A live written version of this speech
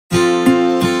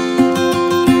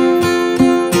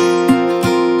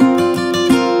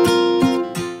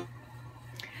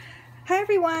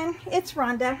it's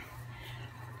Rhonda.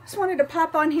 Just wanted to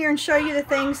pop on here and show you the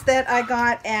things that I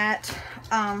got at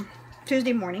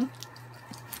Tuesday morning.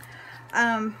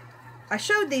 I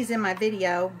showed these in my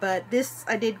video, but this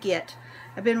I did get.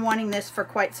 I've been wanting this for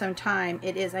quite some time.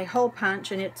 It is a hole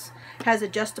punch, and it has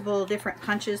adjustable different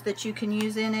punches that you can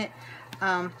use in it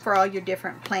for all your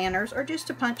different planners, or just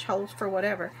to punch holes for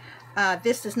whatever.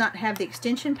 This does not have the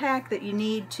extension pack that you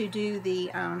need to do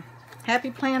the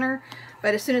Happy Planner,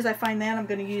 but as soon as I find that, I'm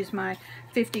going to use my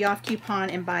 50 off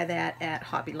coupon and buy that at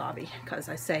Hobby Lobby, because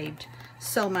I saved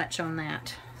so much on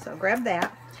that. So grab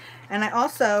that. And I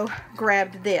also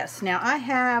grabbed this. Now I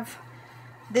have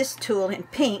this tool in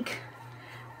pink,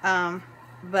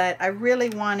 but I really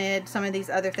wanted some of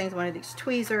these other things. One of these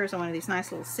tweezers and one of these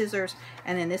nice little scissors,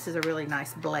 and then this is a really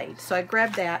nice blade. So I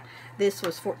grabbed that. This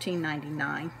was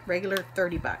 $14.99, regular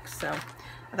 30 bucks. So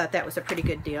I thought that was a pretty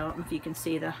good deal. I don't know if you can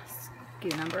see the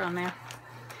SKU number on there.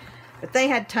 But they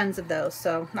had tons of those,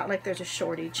 so not like there's a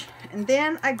shortage. And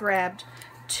then I grabbed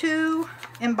 2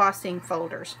 embossing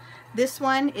folders. This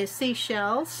one is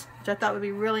seashells, which I thought would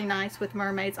be really nice with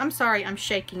mermaids. I'm sorry, I'm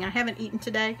shaking. I haven't eaten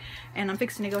today, and I'm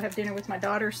fixing to go have dinner with my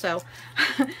daughter, so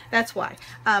that's why.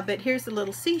 But here's the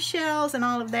little seashells and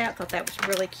all of that. Thought that was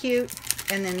really cute.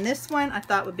 And then this one I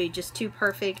thought would be just too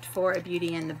perfect for a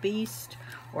Beauty and the Beast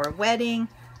or a wedding.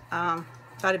 Thought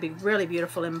it'd be really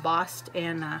beautiful embossed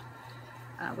and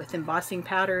with embossing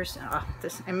powders.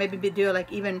 And maybe do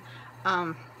like even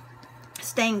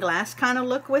stained glass kind of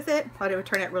look with it. Thought it would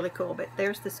turn out really cool. But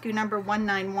there's the SKU number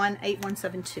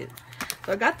 1918172.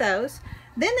 So I got those.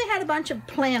 Then they had a bunch of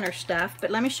planner stuff,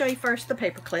 but let me show you first the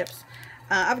paper clips.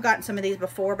 I've gotten some of these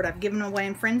before, but I've given them away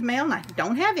in friends mail and I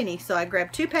don't have any, so I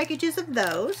grabbed 2 packages of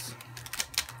those.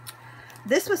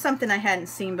 This was something I hadn't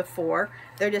seen before.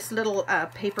 They're just little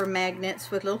paper magnets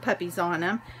with little puppies on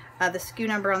them. The SKU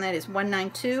number on that is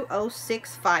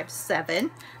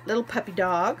 1920657. Little puppy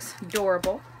dogs,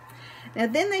 adorable. Now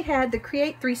then they had the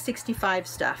Create 365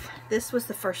 stuff. This was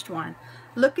the first one.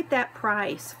 Look at that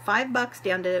price, $5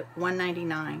 down to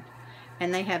 $1.99.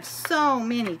 And they have so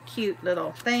many cute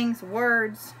little things,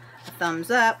 words, a thumbs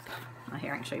up. Oh,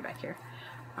 here, I can show you back here.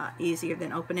 Easier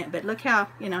than open it, but look how,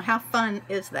 how fun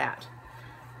is that?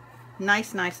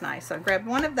 Nice, nice, nice. So I grabbed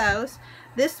one of those.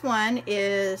 This one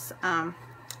is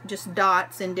just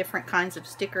dots and different kinds of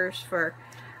stickers for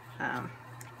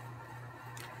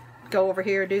go over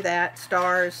here, do that,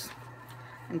 stars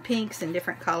and pinks and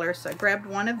different colors. So I grabbed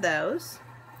one of those.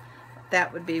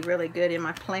 That would be really good in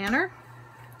my planner.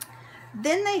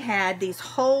 Then they had these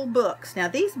whole books. Now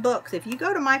these books, if you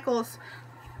go to Michael's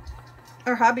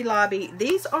or Hobby Lobby,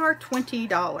 these are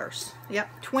 $20.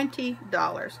 Yep,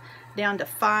 $20 down to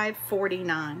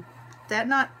 $5.49. Is that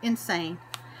not insane?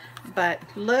 But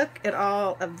look at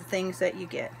all of the things that you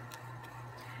get.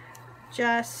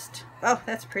 Just, oh,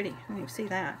 that's pretty. I didn't even see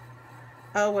that.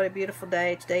 Oh, what a beautiful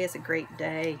day. Today is a great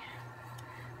day.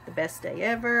 The best day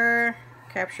ever.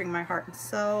 Capturing my heart and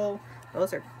soul.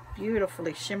 Those are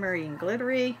beautifully shimmery and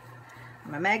glittery.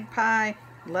 I'm a magpie.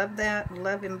 Love that.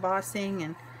 Love embossing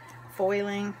and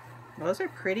foiling. Those are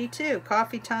pretty too.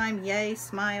 Coffee time. Yay.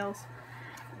 Smiles.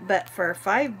 But for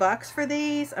 $5 for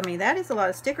these, I mean, that is a lot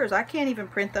of stickers. I can't even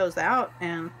print those out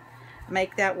and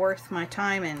make that worth my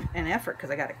time and effort, because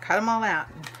I got to cut them all out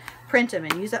and print them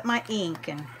and use up my ink.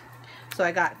 And so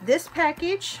I got this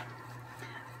package.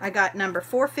 I got number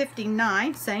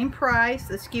 459, same price.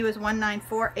 The SKU is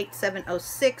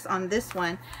 1948706 on this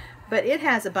one, but it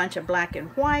has a bunch of black and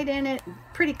white in it,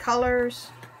 pretty colors.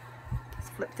 Let's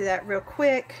flip through that real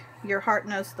quick. Your heart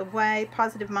knows the way.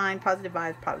 Positive mind, positive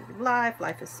vibes, positive life.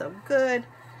 Life is so good.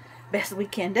 Best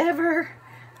weekend ever.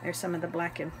 There's some of the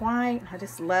black and white. I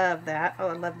just love that. Oh,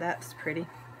 I love that. It's pretty.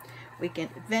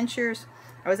 Weekend adventures.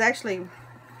 I was actually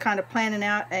kind of planning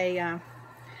out a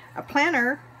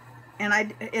planner,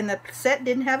 and the set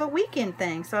didn't have a weekend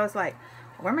thing. So I was like,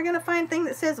 where am I going to find a thing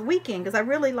that says weekend? Because I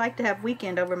really like to have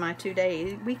weekend over my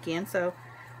 2-day weekend. So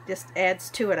just adds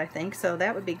to it, I think. So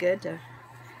that would be good to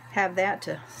have that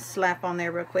to slap on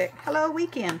there real quick. Hello,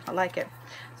 weekend. I like it.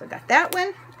 So I got that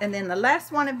one. And then the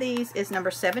last one of these is number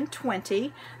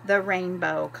 720, the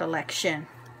Rainbow Collection.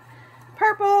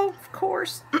 Purple, of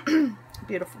course.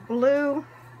 Beautiful blue.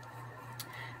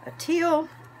 A teal.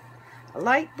 A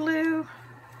light blue.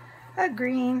 A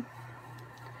green.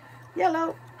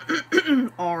 Yellow.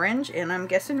 Orange. And I'm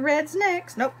guessing red's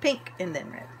next. Nope, pink and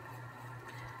then red.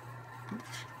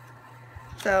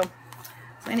 So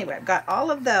anyway, I've got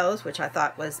all of those, which I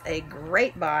thought was a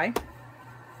great buy.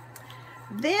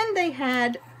 Then they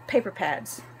had paper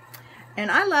pads. And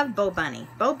I love Bo Bunny.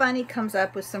 Bo Bunny comes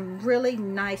up with some really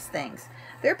nice things.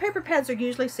 Their paper pads are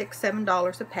usually $6,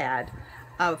 $7 a pad.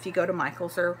 if you go to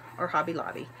Michael's or Hobby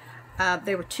Lobby.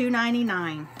 They were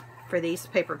 $2.99 for these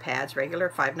paper pads, regular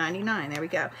 $5.99. There we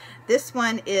go. This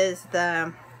one is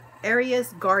the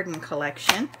Aria's Garden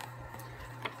Collection,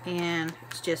 and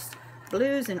it's just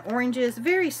blues and oranges,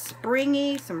 very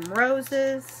springy, some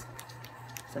roses,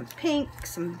 some pink,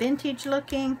 some vintage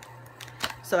looking.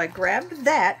 So I grabbed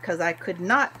that because I could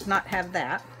not have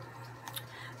that.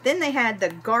 Then they had the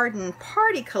Garden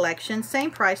Party Collection,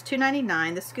 same price,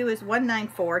 $2.99. The SKU is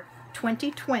 $194,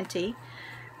 2020.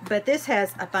 But this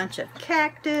has a bunch of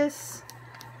cactus,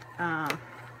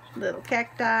 little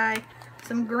cacti,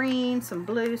 some green, some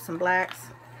blue, some blacks.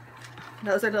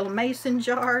 Those are little mason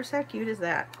jars. How cute is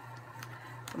that?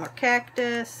 Some more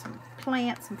cactus, some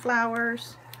plants, some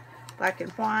flowers, black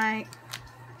and white.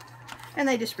 And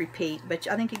they just repeat, but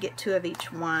I think you get 2 of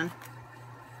each one.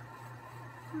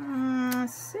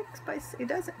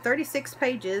 36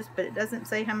 pages, but it doesn't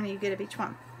say how many you get of each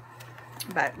one.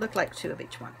 But it looked like 2 of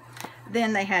each one.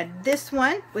 Then they had this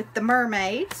one with the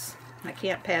mermaids. I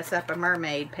can't pass up a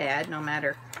mermaid pad no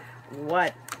matter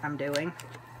what I'm doing.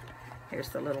 Here's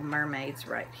the little mermaids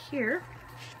right here.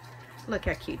 Look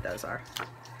how cute those are.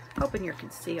 Hoping you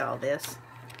can see all this.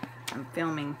 I'm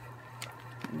filming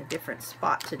in a different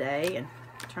spot today and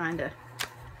trying to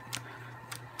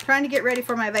get ready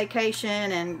for my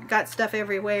vacation, and got stuff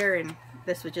everywhere, and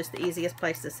this was just the easiest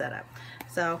place to set up.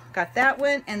 So got that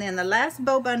one, and then the last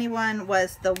Bo Bunny one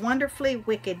was the Wonderfully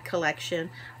Wicked collection,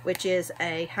 which is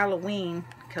a Halloween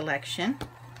collection.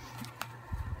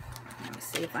 Let me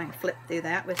see if I can flip through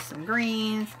that with some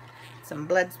greens, some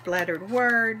blood splattered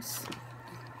words,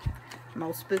 some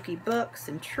old spooky books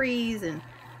and trees and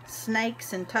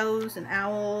snakes and toads and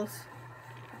owls,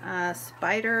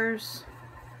 spiders.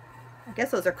 I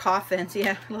guess those are coffins.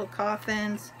 Yeah, little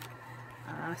coffins.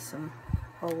 Some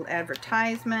old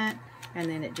advertisement, and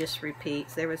then it just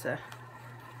repeats. There was a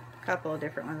couple of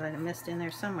different ones I missed in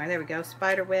there somewhere. There we go.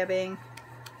 Spider webbing.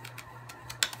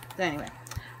 So anyway,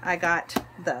 I got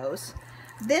those.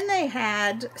 Then they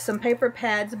had some paper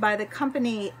pads by the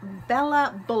company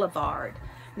Bella Boulevard.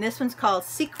 And this one's called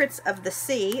Secrets of the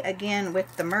Sea, again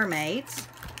with the mermaids.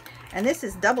 And this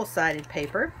is double-sided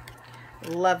paper.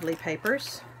 Lovely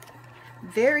papers.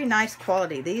 Very nice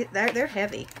quality. They're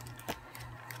heavy.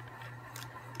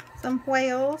 Some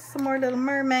whales, some more little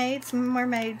mermaids, some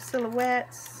mermaid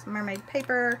silhouettes, mermaid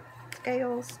paper,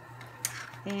 scales,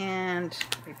 and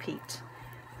repeat.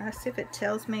 Let's see if it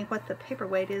tells me what the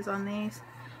paperweight is on these.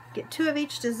 Get 2 of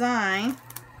each design.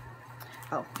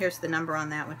 Oh, here's the number on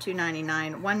that one,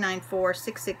 $2.99,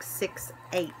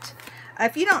 1946668.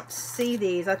 If you don't see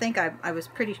these, I think I was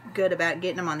pretty good about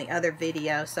getting them on the other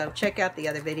video, so check out the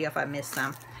other video if I missed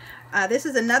some. This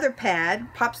is another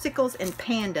pad, Popsicles and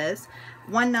Pandas,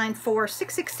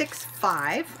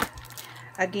 1946665.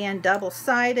 Again,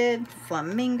 double-sided,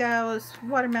 flamingos,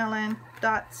 watermelon,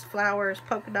 dots, flowers,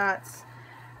 polka dots,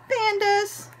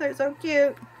 pandas, they're so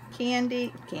cute,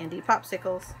 candy,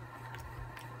 popsicles,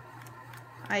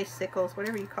 icicles,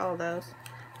 whatever you call those.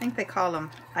 I think they call them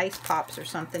ice pops or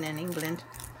something in England.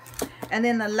 And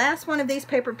then the last one of these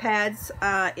paper pads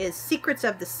is Secrets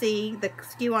of the Sea. The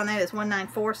SKU on that is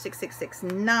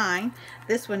 1946669.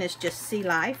 This one is just sea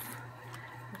life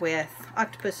with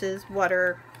octopuses,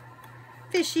 water,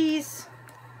 fishies,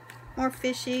 more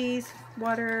fishies,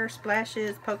 water,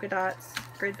 splashes, polka dots,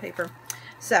 grid paper.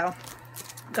 So,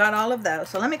 got all of those.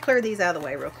 So let me clear these out of the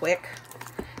way real quick,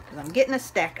 because I'm getting a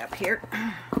stack up here.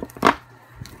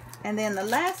 And then the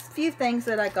last few things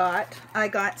that I got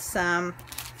some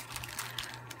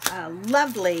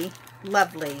lovely,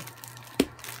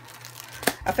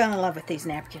 I fell in love with these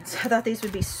napkins. I thought these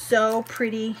would be so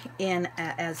pretty in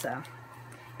a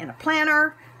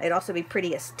planner. They'd also be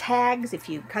pretty as tags if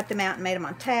you cut them out and made them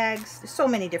on tags. There's so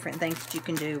many different things that you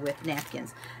can do with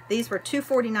napkins. These were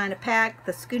 $2.49 a pack.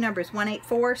 The SKU number is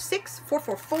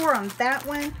 1846444 on that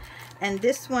one. And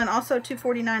this one also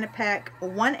 $2.49 a pack,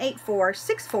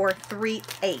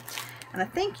 1846438. And I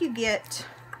think you get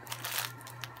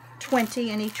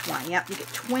 20 in each one. Yep, you get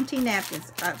 20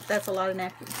 napkins. That's a lot of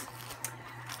napkins.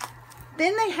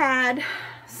 Then they had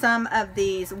some of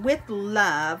these With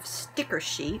Love sticker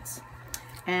sheets.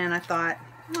 And I thought,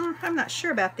 well, I'm not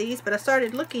sure about these, but I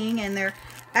started looking, and they're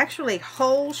actually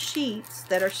whole sheets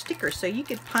that are stickers. So you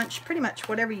could punch pretty much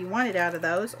whatever you wanted out of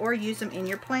those, or use them in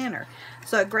your planner.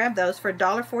 So I grabbed those for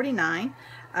 $1.49,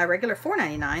 regular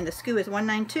 $4.99. The SKU is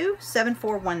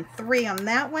 1927413 on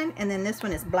that one. And then this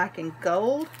one is black and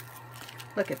gold.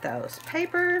 Look at those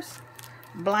papers.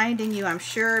 Blinding you, I'm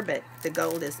sure, but the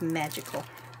gold is magical.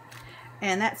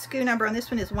 And that SKU number on this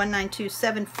one is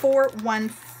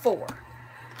 1927414.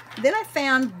 Then I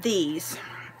found these,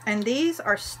 And these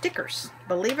are stickers.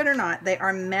 Believe it or not, they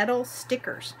are metal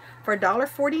stickers for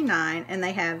 $1.49, and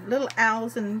they have little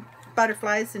owls and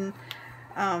butterflies and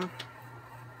I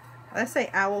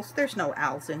say owls. There's no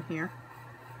owls in here.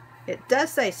 It does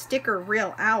say sticker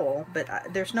real owl, but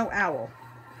there's no owl.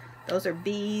 Those are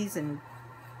bees and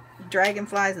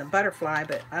dragonflies and a butterfly,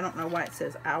 but I don't know why it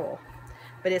says owl.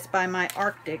 But it's by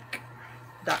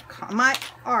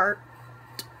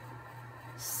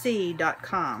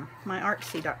myartsea.com.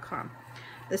 myartsea.com.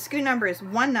 The SKU number is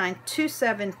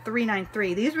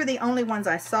 1927393. These were the only ones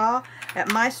I saw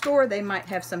at my store. They might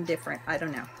have some different. I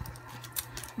don't know.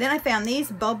 Then I found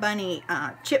these Bo Bunny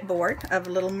chipboard of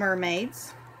Little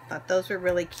Mermaids. Thought those were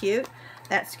really cute.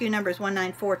 That SKU number is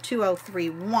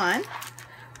 1942031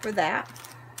 for that.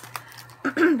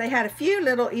 They had a few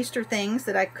little Easter things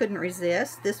that I couldn't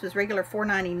resist. This was regular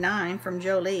 $4.99 from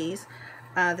Jolie's.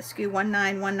 The SKU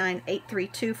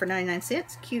 1919832 for 99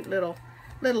 cents. Cute little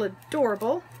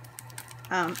adorable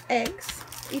eggs,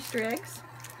 Easter eggs.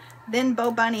 Then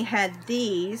Bo Bunny had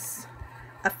these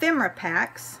ephemera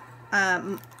packs,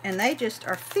 and they just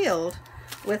are filled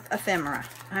with ephemera.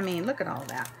 I mean, look at all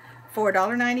that. For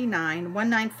 $1.99,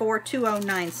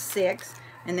 1942096,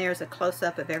 and there's a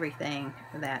close-up of everything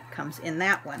that comes in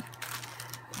that one.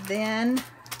 Then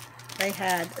they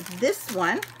had this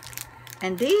one,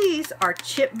 and these are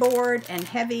chipboard and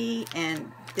heavy,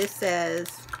 and this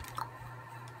says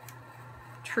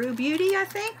True Beauty, I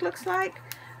think, looks like,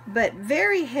 but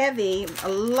very heavy,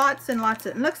 lots and lots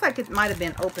of, it looks like it might have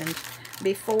been opened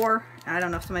before. I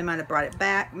don't know if somebody might have brought it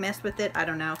back, messed with it, I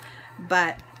don't know,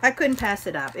 but I couldn't pass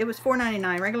it up. It was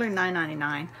 $4.99, regular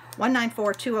 $9.99.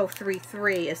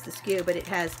 1942033 is the SKU, but it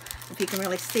has, if you can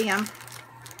really see them,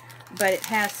 but it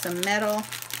has some metal.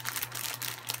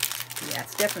 Yeah,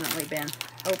 it's definitely been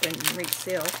opened and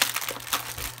resealed,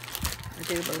 I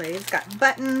do believe. It's got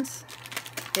buttons.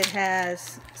 It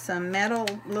has some metal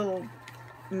little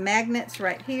magnets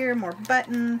right here, more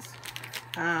buttons.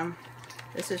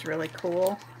 This is really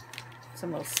cool.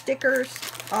 Some little stickers,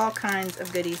 all kinds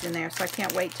of goodies in there, so I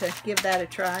can't wait to give that a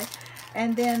try.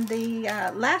 And then the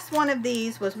last one of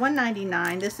these was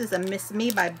 $1.99. This is a Miss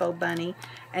Me by Bo Bunny,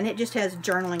 and it just has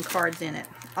journaling cards in it.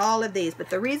 All of these, but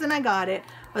the reason I got it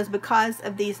was because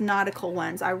of these nautical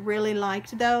ones. I really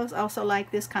liked those. I also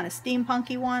like this kind of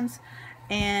steampunky ones,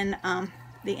 and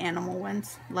the animal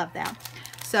ones. Love that.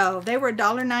 So they were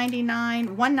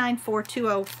 $1.99.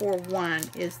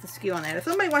 1942041 is the SKU on that. If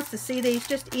somebody wants to see these,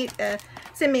 just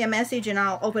send me a message and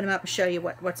I'll open them up and show you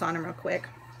what's on them real quick.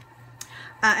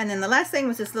 And then the last thing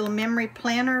was this little memory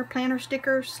planner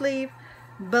sticker sleeve.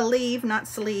 Believe, not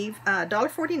sleeve.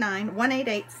 $1.49.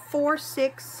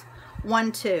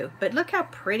 1884612. But look how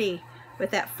pretty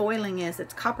with that foiling is.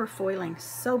 It's copper foiling.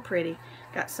 So pretty.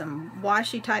 Got some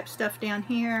washi type stuff down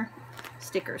here.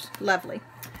 Stickers. Lovely.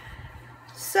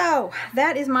 So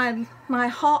that is my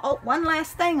haul. Oh, one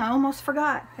last thing I almost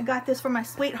forgot. I got this for my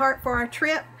sweetheart for our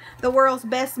trip. The world's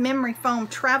best memory foam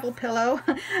travel pillow.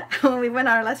 When we went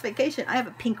on our last vacation, I have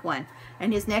a pink one,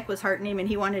 and his neck was hurting him and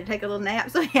he wanted to take a little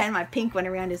nap, so he had my pink one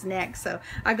around his neck, so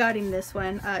I got him this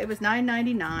one. It was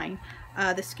 $9.99.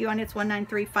 The SKU on it's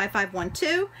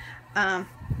 1935512.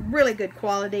 Really good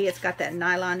quality. It's got that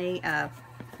nylon-y,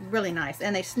 really nice,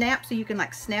 and they snap, so you can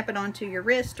like snap it onto your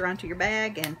wrist or onto your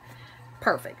bag, and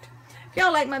perfect. If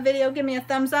y'all like my video, give me a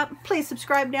thumbs up. Please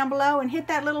subscribe down below and hit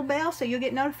that little bell so you'll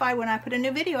get notified when I put a new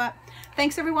video up.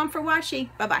 Thanks everyone for watching.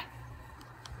 Bye-bye.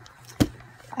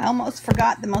 I almost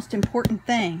forgot the most important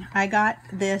thing. I got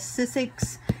this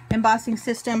Sizzix embossing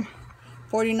system,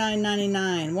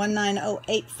 $49.99,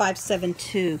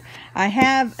 1908572. I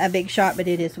have a Big Shot, but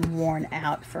it is worn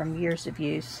out from years of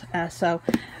use. So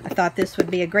I thought this would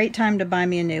be a great time to buy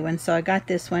me a new one. So I got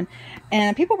this one.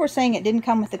 And people were saying it didn't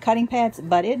come with the cutting pads,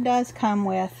 but it does come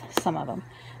with some of them.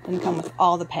 It doesn't come with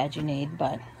all the pads you need,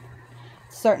 but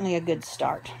it's certainly a good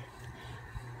start.